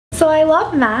So I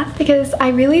love math because I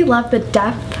really love the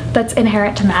depth that's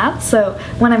inherent to math. So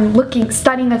when I'm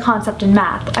studying a concept in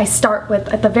math, I start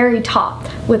at the very top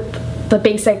with the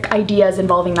basic ideas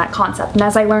involving that concept. And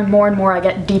as I learn more and more, I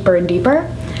get deeper and deeper.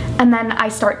 And then I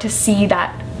start to see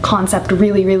that concept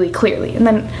really, really clearly. And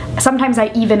then sometimes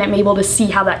I even am able to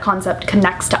see how that concept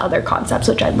connects to other concepts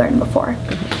which I'd learned before.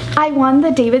 I won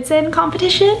the Davidson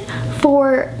competition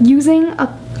for using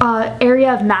a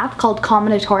area of math called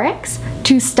combinatorics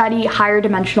to study higher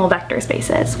dimensional vector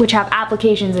spaces, which have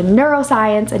applications in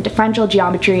neuroscience and differential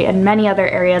geometry and many other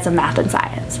areas of math and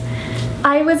science.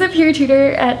 I was a peer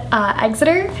tutor at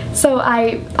Exeter, so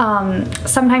I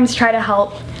sometimes try to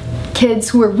help kids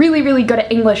who are really, really good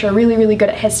at English or really, really good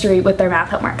at history with their math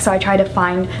homework. So I try to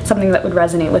find something that would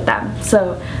resonate with them.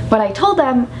 So what I told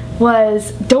them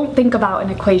was, don't think about an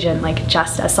equation like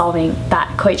just as solving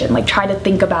that equation. Like, try to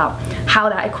think about how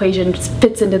that equation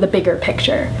fits into the bigger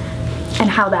picture and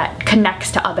how that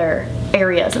connects to other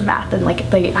areas of math. And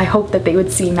I hope that they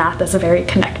would see math as a very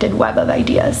connected web of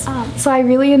ideas. So I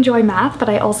really enjoy math, but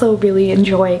I also really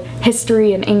enjoy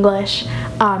history and English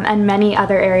and many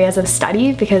other areas of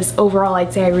study, because overall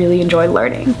I'd say I really enjoy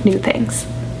learning new things.